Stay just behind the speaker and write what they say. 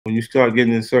When you start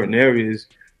getting in certain areas,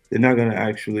 they're not going to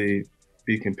actually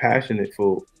be compassionate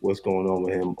for what's going on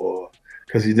with him, or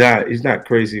because he's not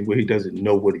crazy where he doesn't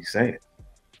know what he's saying.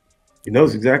 He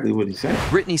knows exactly what he's saying.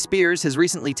 Britney Spears has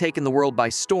recently taken the world by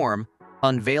storm,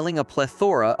 unveiling a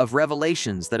plethora of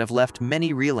revelations that have left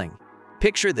many reeling.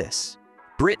 Picture this: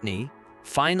 Britney,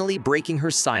 finally breaking her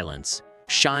silence,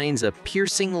 shines a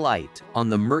piercing light on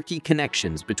the murky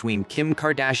connections between Kim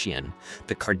Kardashian,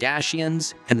 the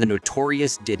Kardashians, and the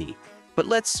notorious Diddy. But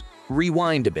let's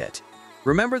rewind a bit.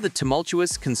 Remember the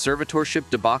tumultuous conservatorship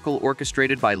debacle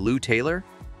orchestrated by Lou Taylor?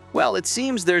 Well, it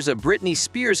seems there's a Britney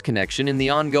Spears connection in the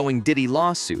ongoing Diddy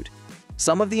lawsuit.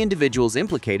 Some of the individuals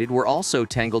implicated were also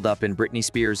tangled up in Britney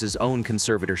Spears' own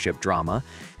conservatorship drama,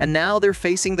 and now they're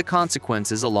facing the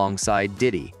consequences alongside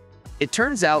Diddy. It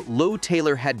turns out Lou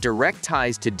Taylor had direct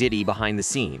ties to Diddy behind the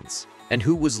scenes. And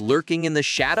who was lurking in the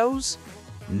shadows?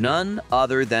 None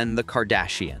other than the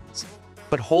Kardashians.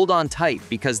 But hold on tight,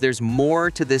 because there's more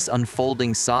to this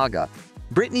unfolding saga.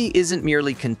 Britney isn't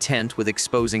merely content with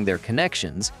exposing their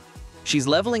connections. She's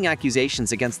leveling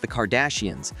accusations against the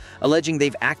Kardashians, alleging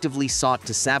they've actively sought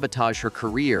to sabotage her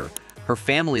career, her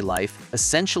family life,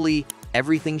 essentially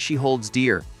everything she holds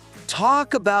dear.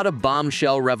 Talk about a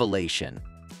bombshell revelation.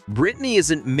 Britney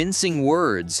isn't mincing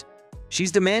words.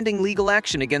 She's demanding legal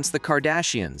action against the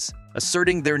Kardashians,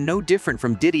 asserting they're no different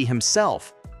from Diddy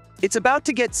himself. It's about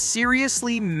to get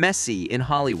seriously messy in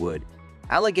Hollywood.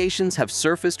 Allegations have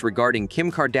surfaced regarding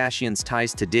Kim Kardashian's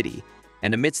ties to Diddy,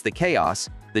 and amidst the chaos,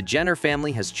 the Jenner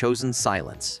family has chosen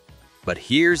silence. But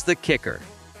here's the kicker.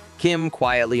 Kim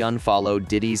quietly unfollowed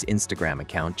Diddy's Instagram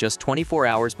account just 24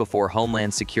 hours before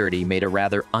Homeland Security made a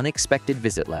rather unexpected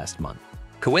visit last month.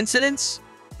 Coincidence?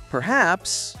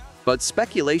 Perhaps, but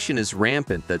speculation is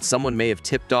rampant that someone may have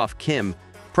tipped off Kim,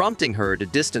 prompting her to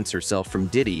distance herself from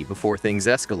Diddy before things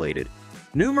escalated.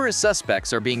 Numerous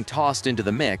suspects are being tossed into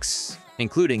the mix,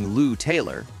 including Lou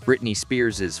Taylor, Britney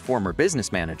Spears' former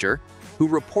business manager, who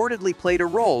reportedly played a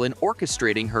role in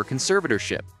orchestrating her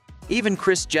conservatorship. Even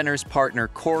Kris Jenner's partner,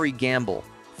 Corey Gamble,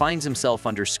 finds himself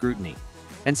under scrutiny.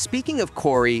 And speaking of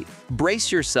Corey,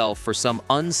 brace yourself for some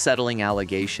unsettling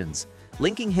allegations,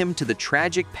 linking him to the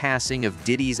tragic passing of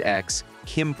Diddy's ex,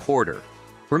 Kim Porter.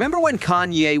 Remember when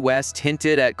Kanye West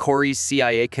hinted at Corey's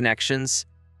CIA connections?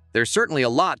 There's certainly a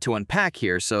lot to unpack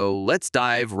here, so let's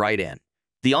dive right in.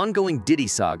 The ongoing Diddy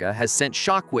saga has sent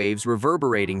shockwaves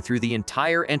reverberating through the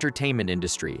entire entertainment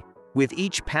industry, with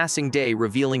each passing day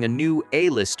revealing a new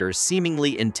A-lister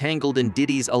seemingly entangled in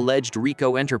Diddy's alleged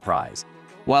RICO enterprise.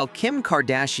 While Kim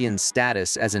Kardashian's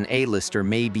status as an A-lister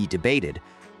may be debated,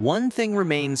 one thing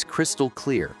remains crystal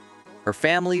clear: her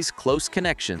family's close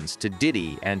connections to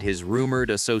Diddy and his rumored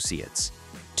associates.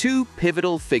 Two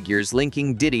pivotal figures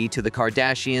linking Diddy to the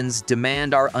Kardashians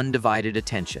demand our undivided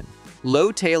attention: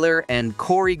 Lou Taylor and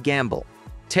Corey Gamble.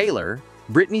 Taylor,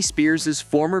 Britney Spears'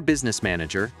 former business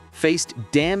manager, faced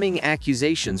damning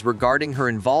accusations regarding her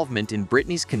involvement in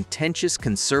Britney's contentious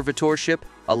conservatorship,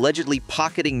 allegedly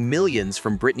pocketing millions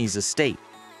from Britney's estate.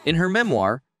 In her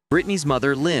memoir, Britney's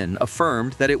mother, Lynn,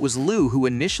 affirmed that it was Lou who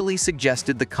initially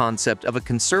suggested the concept of a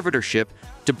conservatorship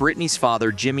to Britney's father,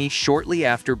 Jimmy, shortly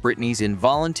after Britney's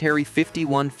involuntary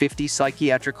 5150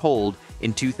 psychiatric hold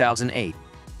in 2008.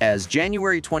 As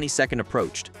January 22nd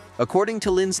approached, according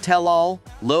to Lynn's tell-all,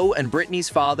 Lou and Britney's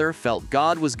father felt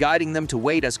God was guiding them to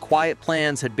wait, as quiet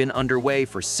plans had been underway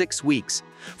for 6 weeks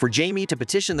for Jamie to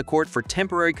petition the court for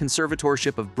temporary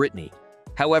conservatorship of Britney.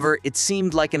 However, it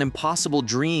seemed like an impossible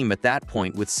dream at that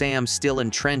point, with Sam still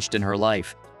entrenched in her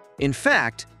life. In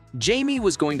fact, Jamie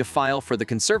was going to file for the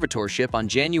conservatorship on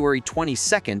January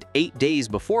 22nd, 8 days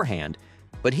beforehand,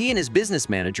 but he and his business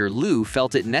manager, Lou,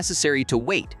 felt it necessary to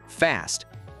wait, fast,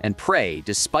 and pray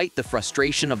despite the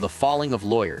frustration of the falling of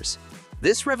lawyers.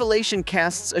 This revelation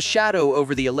casts a shadow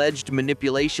over the alleged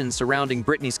manipulation surrounding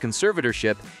Britney's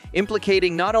conservatorship,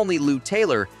 implicating not only Lou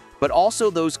Taylor, but also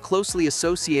those closely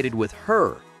associated with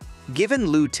her. Given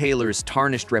Lou Taylor's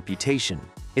tarnished reputation,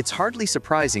 it's hardly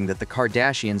surprising that the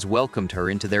Kardashians welcomed her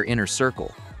into their inner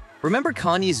circle. Remember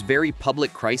Kanye's very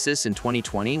public crisis in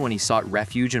 2020 when he sought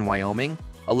refuge in Wyoming,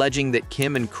 alleging that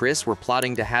Kim and Kris were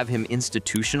plotting to have him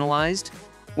institutionalized?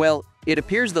 Well, it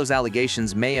appears those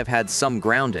allegations may have had some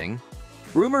grounding.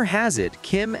 Rumor has it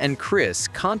Kim and Kris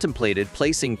contemplated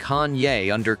placing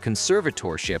Kanye under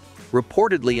conservatorship,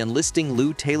 reportedly enlisting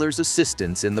Lou Taylor's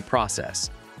assistance in the process.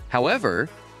 However,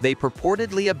 they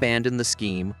purportedly abandoned the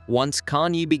scheme once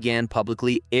Kanye began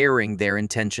publicly airing their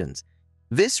intentions.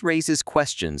 This raises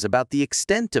questions about the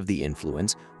extent of the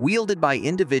influence wielded by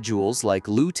individuals like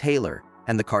Lou Taylor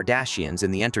and the Kardashians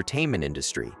in the entertainment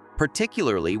industry,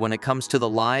 particularly when it comes to the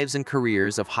lives and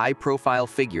careers of high-profile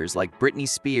figures like Britney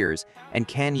Spears and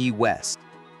Kanye West.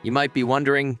 You might be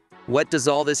wondering, what does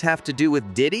all this have to do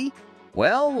with Diddy?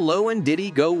 Well, Lo and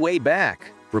Diddy go way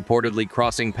back, reportedly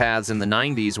crossing paths in the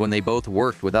 90s when they both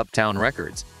worked with Uptown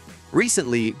Records.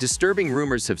 Recently, disturbing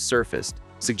rumors have surfaced,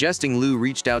 suggesting Lou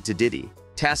reached out to Diddy,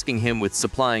 tasking him with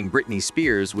supplying Britney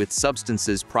Spears with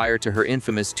substances prior to her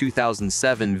infamous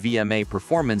 2007 VMA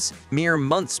performance mere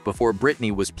months before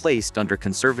Britney was placed under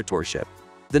conservatorship.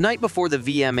 The night before the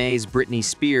VMAs, Britney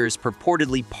Spears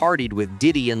purportedly partied with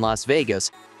Diddy in Las Vegas.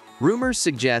 Rumors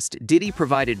suggest Diddy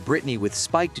provided Britney with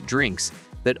spiked drinks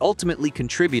that ultimately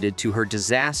contributed to her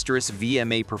disastrous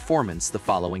VMA performance the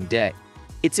following day.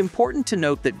 It's important to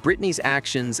note that Britney's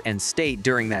actions and state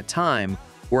during that time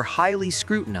were highly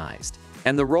scrutinized,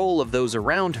 and the role of those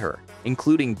around her,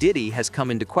 including Diddy, has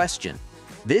come into question.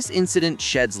 This incident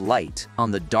sheds light on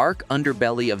the dark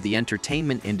underbelly of the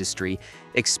entertainment industry,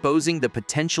 exposing the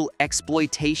potential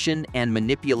exploitation and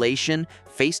manipulation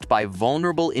faced by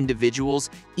vulnerable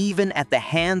individuals even at the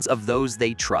hands of those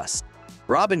they trust.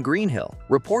 Robin Greenhill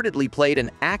reportedly played an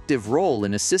active role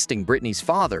in assisting Britney's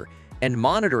father and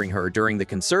monitoring her during the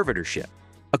conservatorship.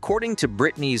 According to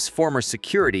Britney's former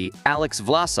security, Alex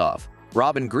Vlasov,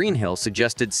 Robin Greenhill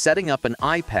suggested setting up an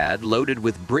iPad loaded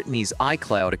with Britney's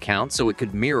iCloud account so it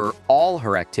could mirror all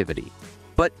her activity.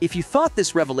 But if you thought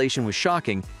this revelation was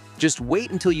shocking, just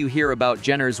wait until you hear about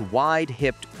Jenner's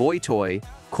wide-hipped boy toy,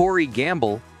 Corey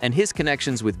Gamble, and his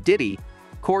connections with Diddy.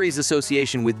 Corey's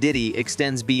association with Diddy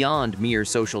extends beyond mere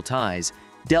social ties,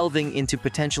 delving into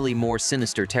potentially more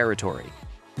sinister territory.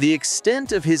 The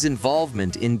extent of his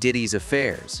involvement in Diddy's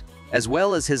affairs, as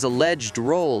well as his alleged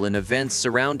role in events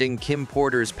surrounding Kim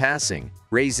Porter's passing,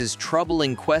 raises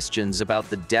troubling questions about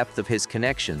the depth of his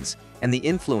connections and the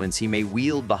influence he may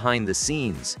wield behind the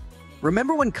scenes.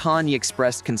 Remember when Kanye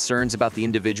expressed concerns about the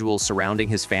individuals surrounding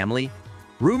his family?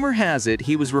 Rumor has it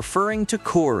he was referring to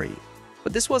Corey.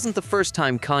 But this wasn't the first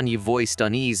time Kanye voiced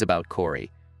unease about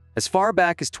Corey. As far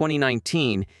back as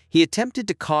 2019, he attempted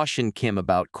to caution Kim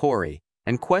about Corey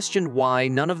and questioned why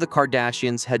none of the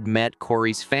Kardashians had met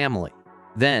Corey's family.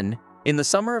 Then, in the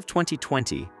summer of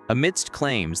 2020, amidst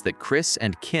claims that Kris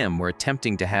and Kim were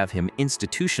attempting to have him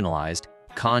institutionalized,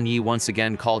 Kanye once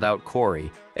again called out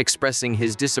Corey, expressing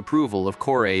his disapproval of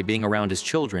Corey being around his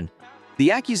children.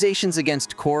 The accusations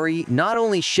against Corey not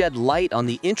only shed light on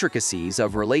the intricacies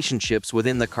of relationships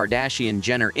within the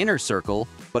Kardashian-Jenner inner circle,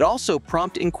 but also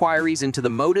prompt inquiries into the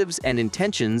motives and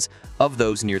intentions of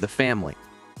those near the family.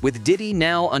 With Diddy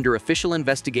now under official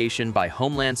investigation by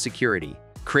Homeland Security,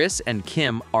 Kris and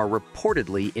Kim are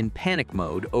reportedly in panic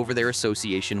mode over their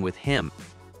association with him.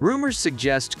 Rumors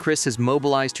suggest Kris has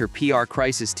mobilized her PR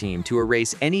crisis team to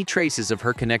erase any traces of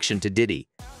her connection to Diddy.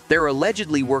 They're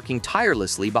allegedly working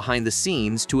tirelessly behind the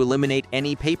scenes to eliminate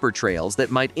any paper trails that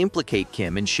might implicate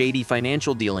Kim in shady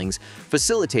financial dealings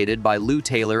facilitated by Lou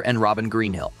Taylor and Robin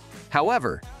Greenhill.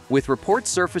 However, with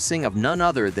reports surfacing of none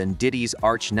other than Diddy's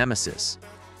arch-nemesis,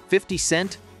 50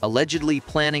 Cent, allegedly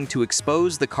planning to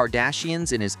expose the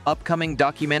Kardashians in his upcoming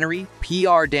documentary,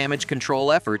 PR damage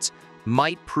control efforts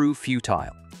might prove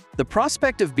futile. The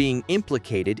prospect of being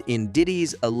implicated in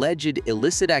Diddy's alleged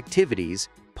illicit activities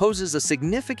poses a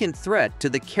significant threat to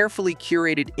the carefully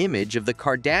curated image of the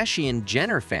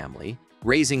Kardashian-Jenner family,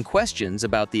 raising questions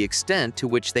about the extent to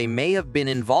which they may have been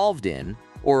involved in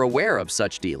or aware of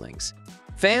such dealings.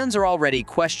 Fans are already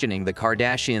questioning the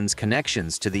Kardashians'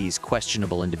 connections to these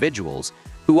questionable individuals,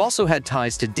 who also had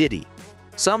ties to Diddy.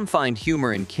 Some find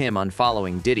humor in Kim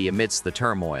unfollowing Diddy amidst the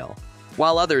turmoil,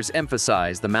 while others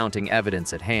emphasize the mounting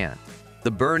evidence at hand.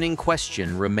 The burning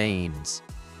question remains: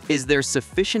 is there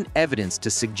sufficient evidence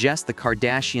to suggest the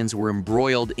Kardashians were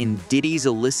embroiled in Diddy's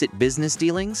illicit business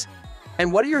dealings?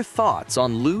 And what are your thoughts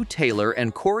on Lou Taylor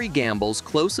and Corey Gamble's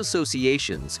close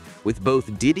associations with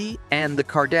both Diddy and the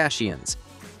Kardashians?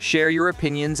 Share your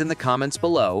opinions in the comments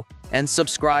below, and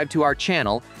subscribe to our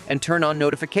channel and turn on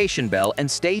notification bell and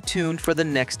stay tuned for the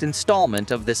next installment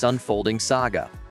of this unfolding saga.